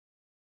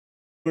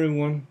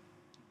Everyone,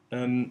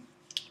 I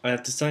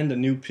have designed a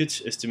new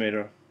pitch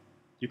estimator.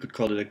 You could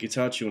call it a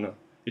guitar tuner.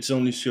 It's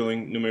only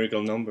showing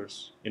numerical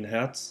numbers in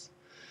hertz.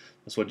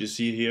 That's what you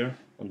see here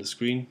on the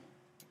screen.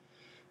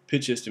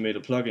 Pitch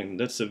Estimator Plugin,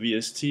 that's a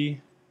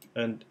VST,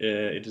 and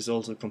it is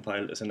also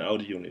compiled as an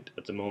audio unit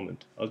at the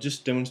moment. I'll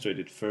just demonstrate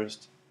it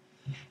first.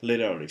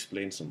 Later I'll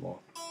explain some more.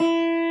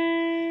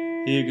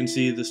 Here you can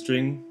see the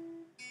string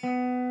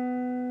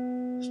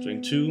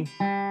 2,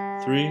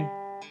 3,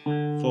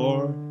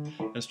 4,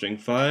 and string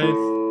 5,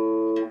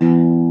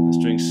 and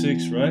string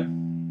 6, right?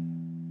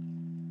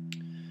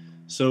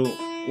 So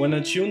when I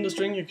tune the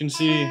string, you can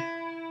see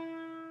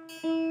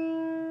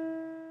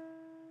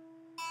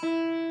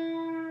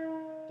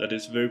that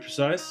it's very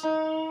precise.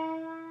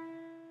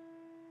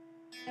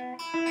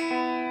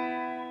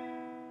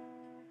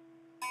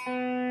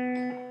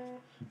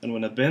 And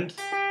when I bend,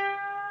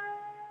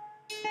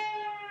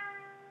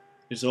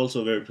 it's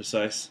also very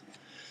precise.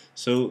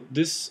 So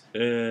this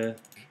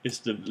is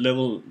the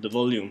level, the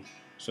volume.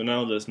 So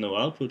now there's no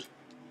output.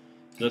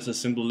 That's a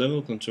simple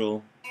level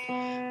control.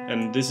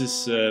 And this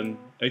is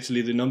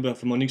actually the number of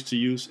harmonics to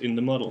use in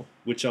the model,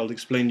 which I'll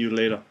explain you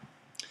later.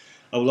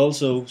 I will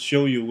also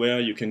show you where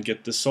you can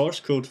get the source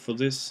code for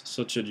this,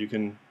 such that you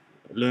can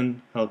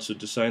learn how to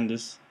design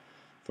this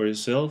for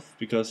yourself,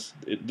 because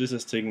this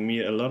has taken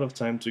me a lot of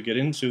time to get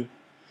into.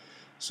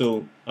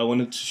 So I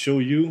wanted to show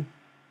you,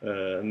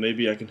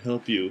 maybe I can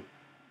help you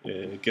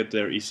get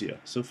there easier.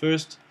 So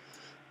first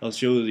I'll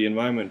show you the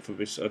environment for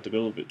which I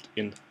developed it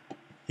in.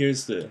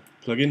 Here's the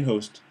plugin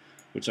host,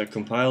 which I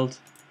compiled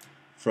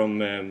from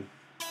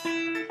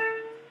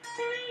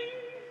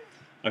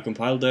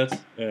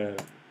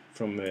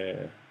from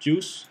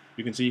JUCE.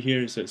 You can see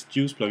here it says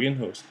JUCE plugin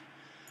host,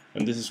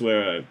 and this is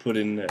where I put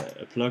in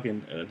a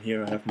plugin, and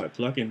here I have my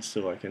plugins,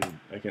 so I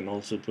can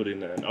also put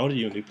in an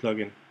audio unit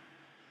plugin.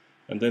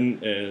 And then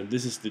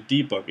this is the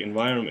debug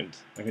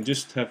environment. I can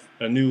just have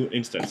a new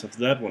instance of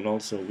that one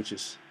also, which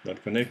is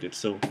not connected.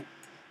 So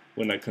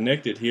when I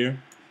connect it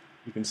here,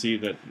 you can see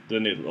that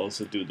then it will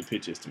also do the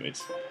pitch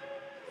estimates.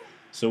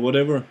 So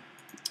whatever,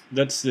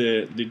 that's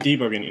the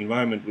debugging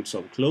environment, which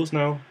I'll close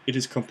now. It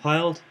is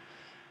compiled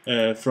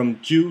from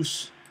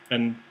JUCE,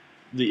 and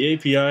the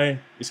API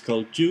is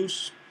called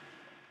JUCE.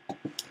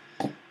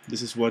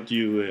 This is what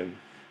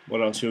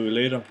I'll show you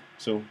later.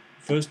 So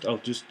first I'll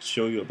just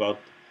show you about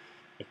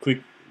a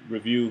quick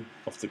review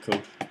of the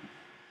code.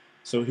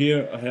 So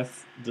here I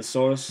have the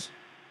source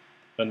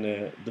and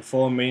the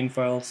 4 main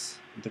files,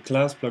 the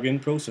class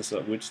plugin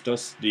processor, which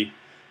does the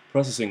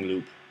processing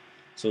loop.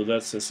 So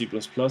that's a C++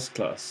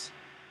 class,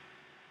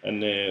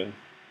 and the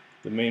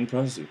main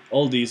processing.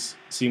 All these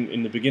seem,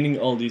 in the beginning,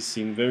 all these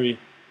seem very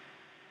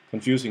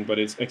confusing, but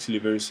it's actually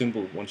very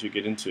simple once you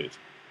get into it.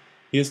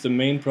 Here's the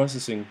main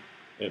processing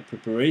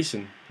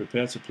preparation,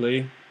 prepare to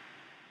play,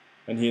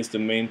 and here's the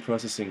main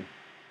processing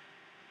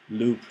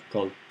loop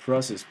called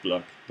process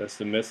block. That's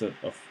the method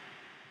of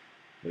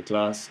the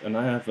class, and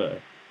I have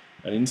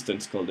an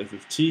instance called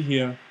FFT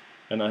here,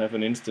 and I have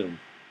an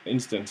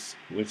instance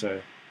which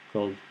I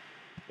called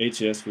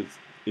HS, which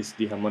is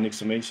the harmonic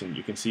summation.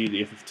 You can see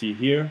the FFT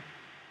here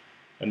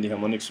and the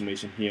harmonic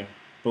summation here.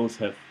 Both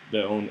have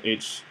their own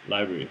H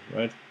library,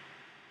 right?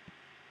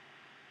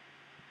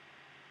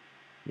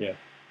 Yeah.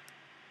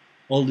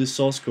 All this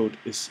source code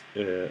is,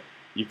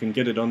 you can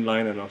get it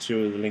online, and I'll show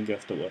you the link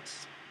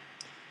afterwards.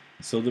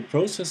 So the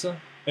processor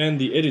and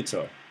the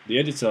editor. The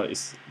editor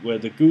is where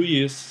the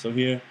GUI is. So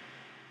here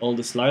all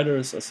the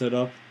sliders are set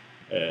up.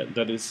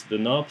 That is the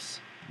knobs,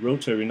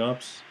 rotary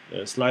knobs,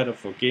 a slider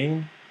for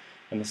gain,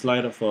 and a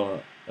slider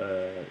for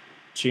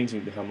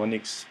changing the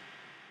harmonics.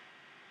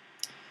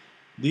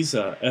 These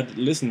are added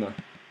listener,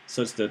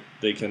 such that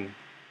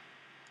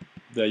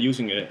they're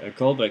using a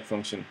callback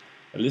function,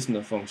 a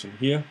listener function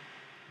here,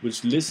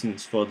 which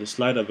listens for the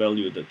slider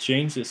value that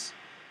changes.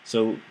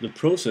 So the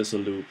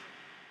processor loop,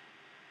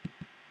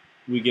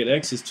 we get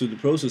access to the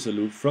processor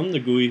loop from the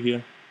GUI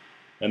here,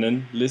 and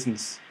then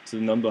listens to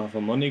the number of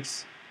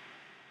harmonics,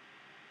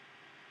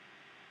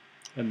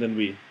 and then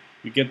we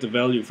get the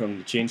value from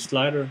the change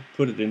slider,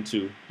 put it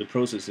into the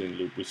processing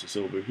loop, which is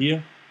over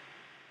here,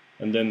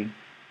 and then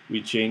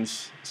we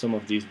change some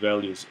of these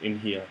values in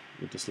here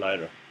with the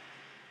slider.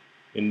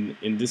 In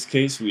this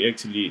case, we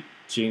actually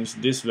change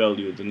this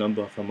value, the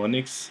number of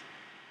harmonics,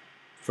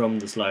 from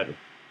the slider,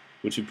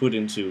 which we put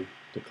into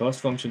the cost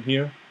function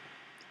here.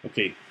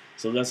 Okay,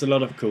 so that's a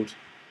lot of code.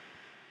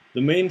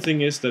 The main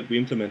thing is that we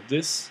implement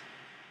this.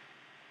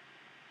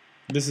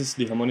 This is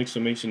the harmonic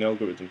summation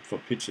algorithm for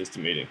pitch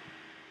estimating.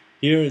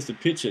 Here is the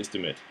pitch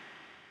estimate.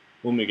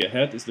 Omega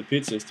hat is the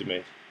pitch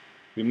estimate.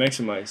 We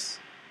maximize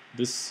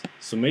this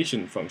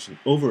summation function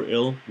over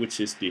L, which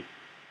is the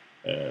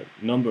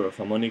number of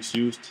harmonics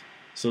used.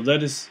 So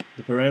that is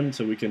the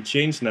parameter we can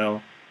change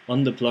now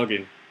on the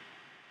plugin.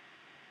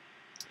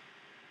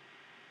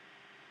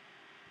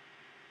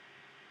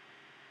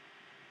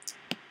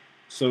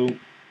 So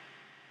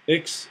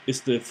X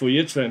is the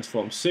Fourier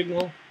transform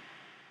signal,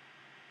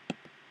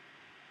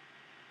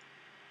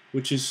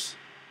 which is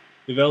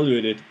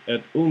evaluated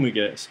at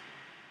omega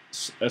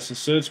as a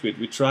search grid,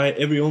 we try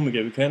every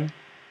omega we can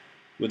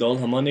with all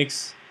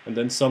harmonics, and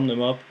then sum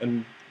them up,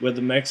 and where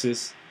the max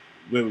is,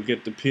 where we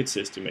get the pitch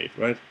estimate,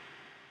 right?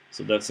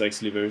 So that's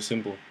actually very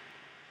simple.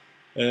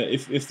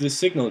 If the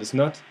signal is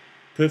not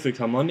perfect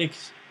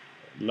harmonics,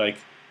 like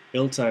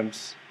L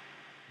times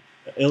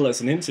L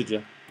as an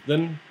integer,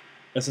 then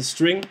as a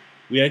string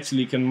we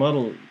actually can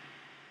model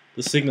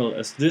the signal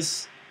as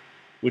this,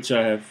 which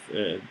I have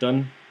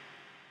done,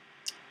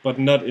 but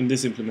not in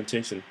this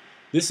implementation.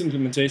 This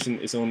implementation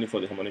is only for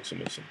the harmonic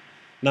summation.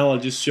 Now I'll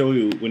just show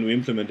you when we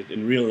implement it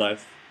in real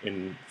life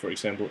in, for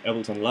example,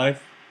 Ableton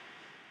Live,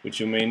 which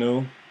you may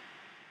know.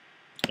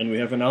 And we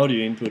have an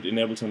audio input in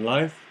Ableton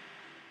Live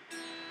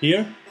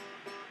here,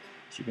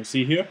 as you can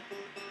see here.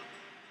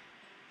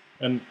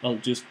 And I'll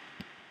just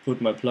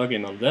put my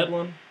plugin on that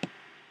one,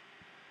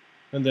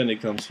 and then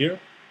it comes here.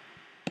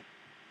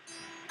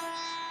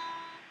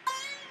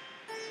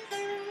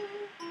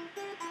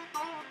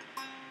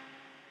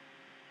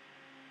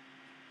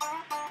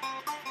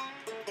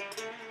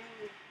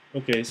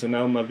 Okay, so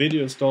now my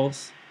video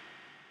stalls.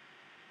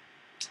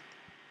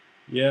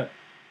 Yeah.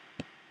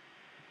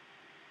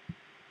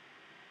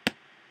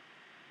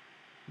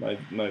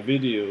 My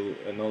video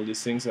and all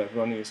these things I'm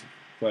running is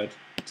quite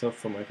tough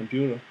for my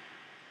computer.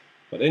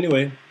 But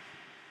anyway,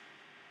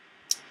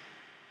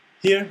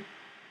 here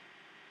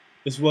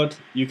is what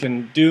you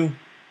can do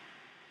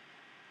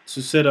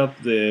to set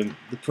up the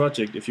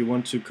project. If you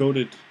want to code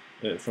it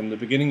from the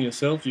beginning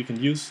yourself, you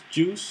can use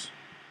JUCE.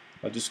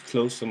 I'll just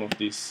close some of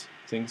these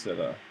things that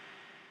are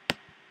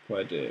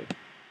quite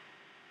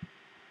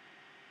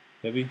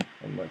heavy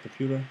on my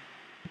computer.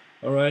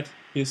 Alright,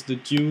 here's the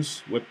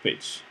JUCE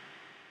webpage.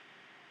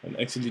 And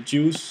actually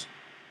JUCE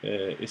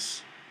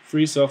is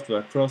free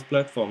software,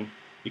 cross-platform.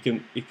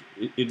 It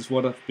is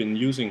what I've been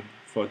using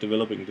for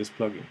developing this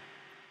plugin.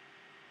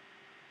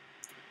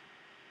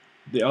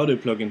 The audio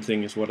plugin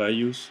thing is what I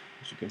use,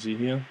 as you can see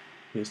here.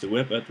 Here's the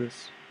web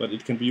address, but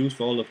it can be used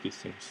for all of these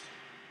things,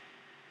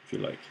 if you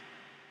like.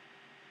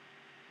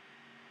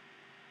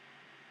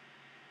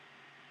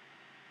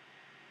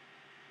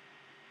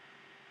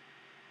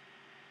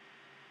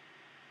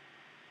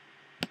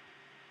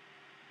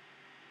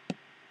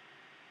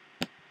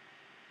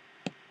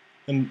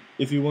 And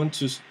if you want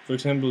to, for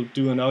example,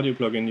 do an audio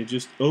plugin, you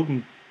just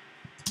open.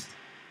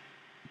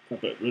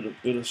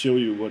 It'll show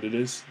you what it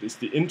is. It's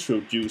the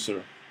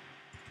introducer,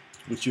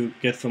 which you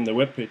get from the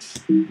web page.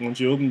 Once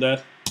you open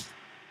that,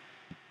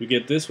 you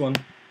get this one,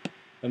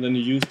 and then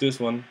you use this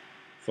one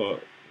for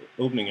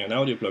opening an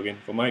audio plugin.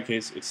 For my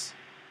case, it's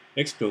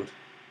Xcode,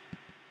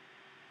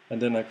 and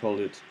then I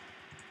call it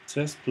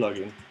test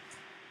plugin,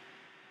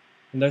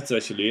 and that's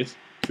actually it.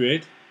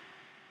 Create.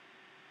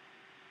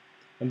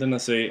 And then I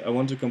say I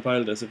want to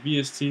compile it as a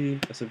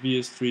VST, as a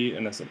VS3,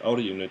 and as an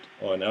audio unit,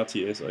 or an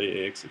RTS or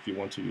AAX if you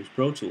want to use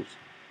Pro Tools.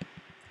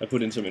 I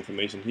put in some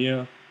information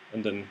here,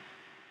 and then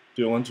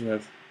do I want to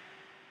have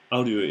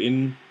audio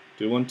in?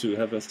 Do I want to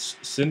have a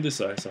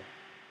synthesizer?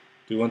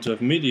 Do I want to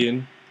have MIDI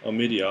in or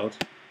MIDI out?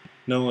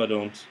 No, I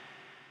don't.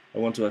 I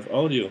want to have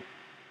audio.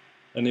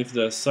 And if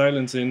there's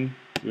silence in,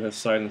 you have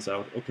silence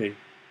out. Okay,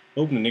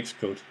 open in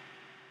Xcode.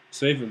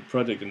 Save a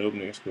project and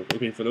open in Xcode.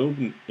 Okay, for the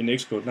open in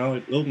Xcode, now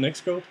it open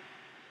Xcode.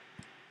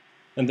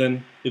 And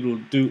then it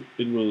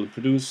will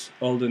produce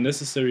all the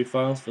necessary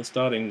files for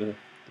starting the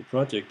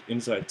project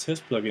inside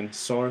test plugin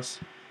source,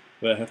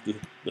 where I have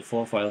the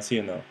 4 files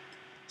here now.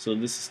 So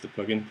this is the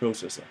plugin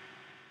processor.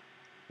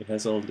 It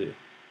has all the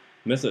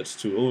methods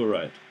to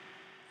override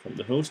from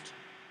the host.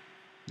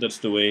 That's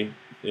the way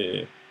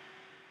it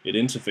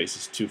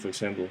interfaces to, for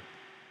example,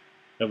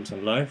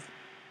 Ableton Live.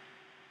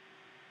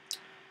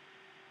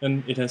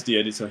 And it has the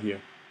editor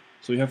here.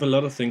 So you have a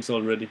lot of things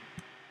already.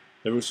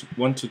 There was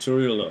one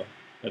tutorial or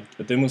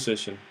a demo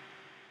session.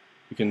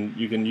 You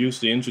can use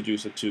the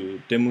introducer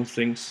to demo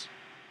things,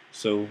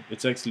 so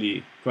it's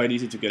actually quite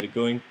easy to get it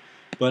going.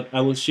 But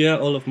I will share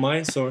all of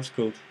my source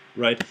code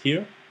right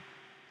here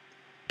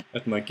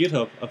at my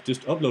GitHub. I've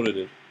just uploaded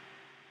it.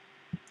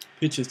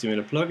 Pitch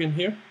Estimator plugin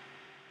here.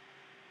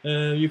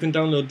 You can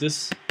download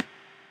this.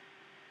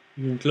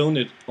 You can clone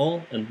it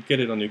all and get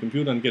it on your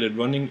computer and get it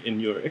running in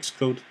your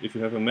Xcode if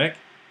you have a Mac.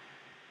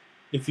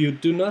 If you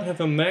do not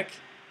have a Mac,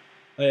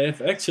 I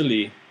have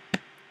actually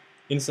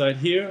inside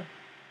here,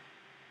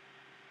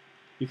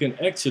 you can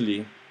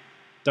actually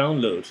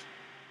download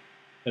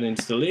an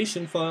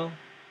installation file.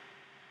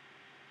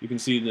 You can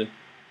see the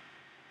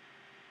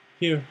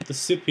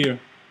zip here.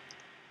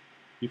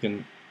 You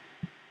can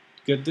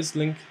get this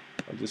link.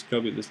 I'll just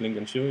copy this link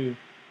and show you.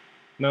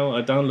 Now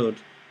I download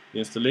the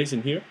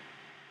installation here,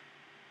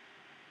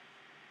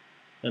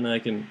 and I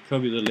can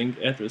copy the link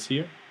address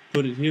here,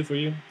 put it here for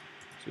you,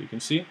 so you can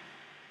see.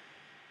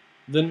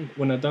 Then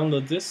when I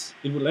download this,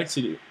 it will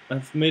actually,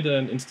 I've made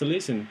an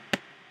installation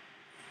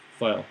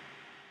file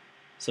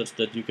such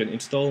that you can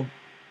install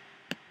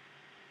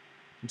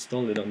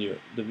it on the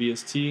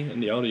VST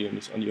and the audio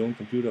units on your own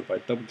computer by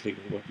double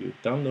clicking what you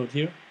download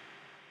here.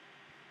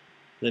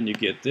 Then you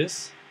get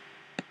this.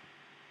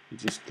 You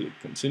just click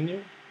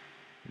continue,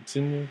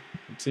 continue,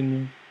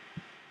 continue,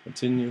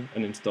 continue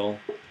and install.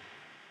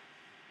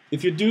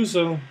 If you do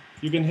so,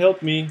 you can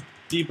help me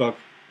debug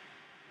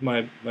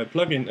my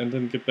plugin and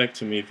then get back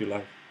to me if you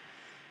like.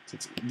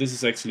 This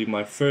is actually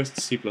my first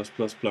C++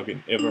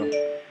 plugin ever.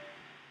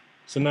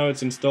 So now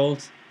it's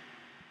installed,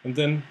 and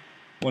then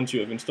once you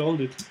have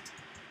installed it,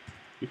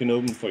 you can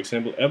open, for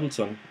example,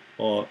 Ableton,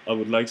 or I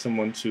would like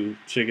someone to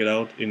check it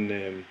out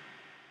in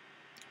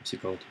what's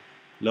it called?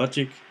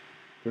 Logic,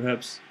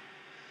 perhaps,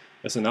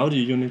 as an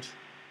audio unit.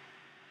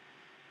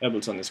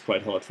 Ableton is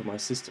quite hard for my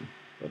system,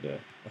 but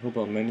I hope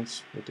I'll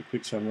manage with the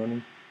QuickTime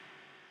running.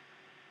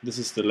 This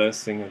is the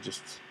last thing I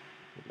just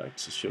would like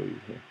to show you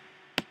here.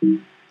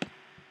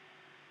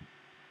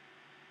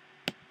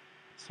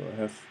 So I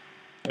have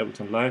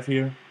Ableton Live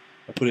here.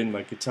 I put in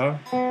my guitar.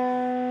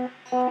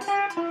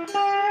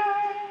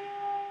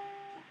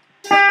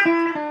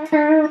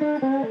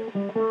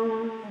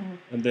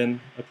 And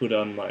then I put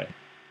on my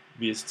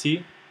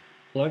VST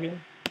plugin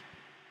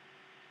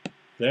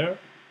there.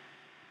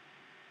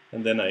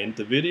 And then I end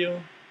the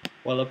video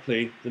while I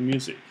play the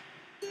music.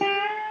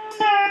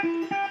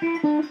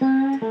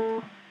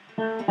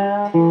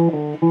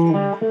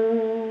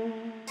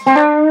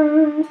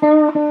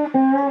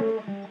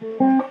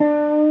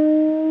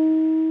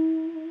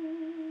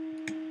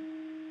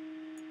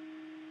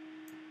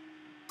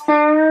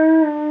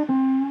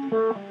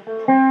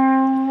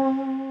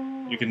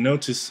 You can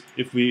notice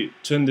if we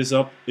turn this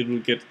up, it will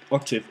get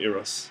octave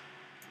errors.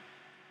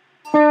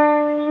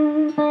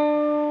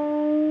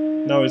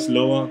 Now it's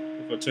lower.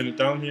 If I turn it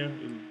down here,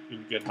 it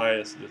will get higher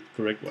as the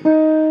correct one.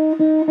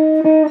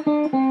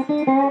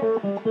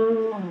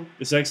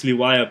 It's actually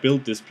why I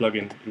built this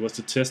plugin. It was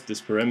to test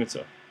this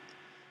parameter.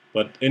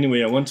 But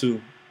anyway, I want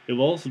to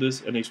evolve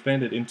this and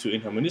expand it into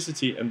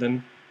inharmonicity, and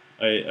then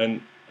I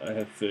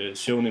have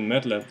shown in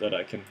MATLAB that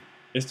I can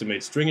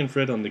estimate string and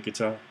fret on the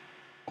guitar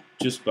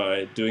just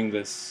by doing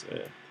this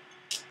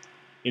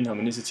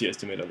inharmonicity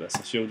estimator as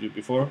I showed you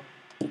before.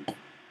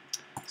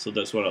 So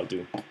that's what I'll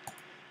do.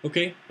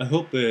 Okay, I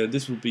hope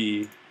this will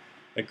be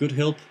a good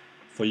help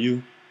for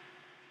you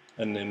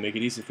and make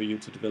it easy for you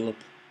to develop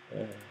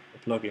a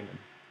plugin.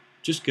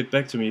 Just get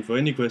back to me for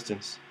any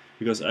questions,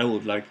 because I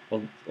would like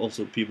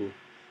also people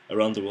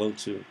around the world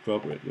to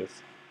cooperate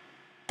with.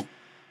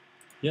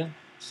 Yeah,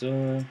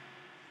 so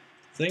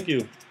thank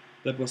you.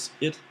 That was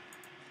it,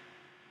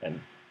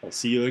 and I'll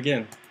see you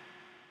again.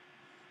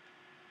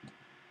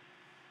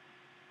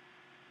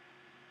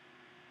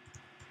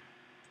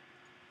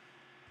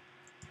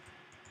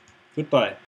 Goodbye.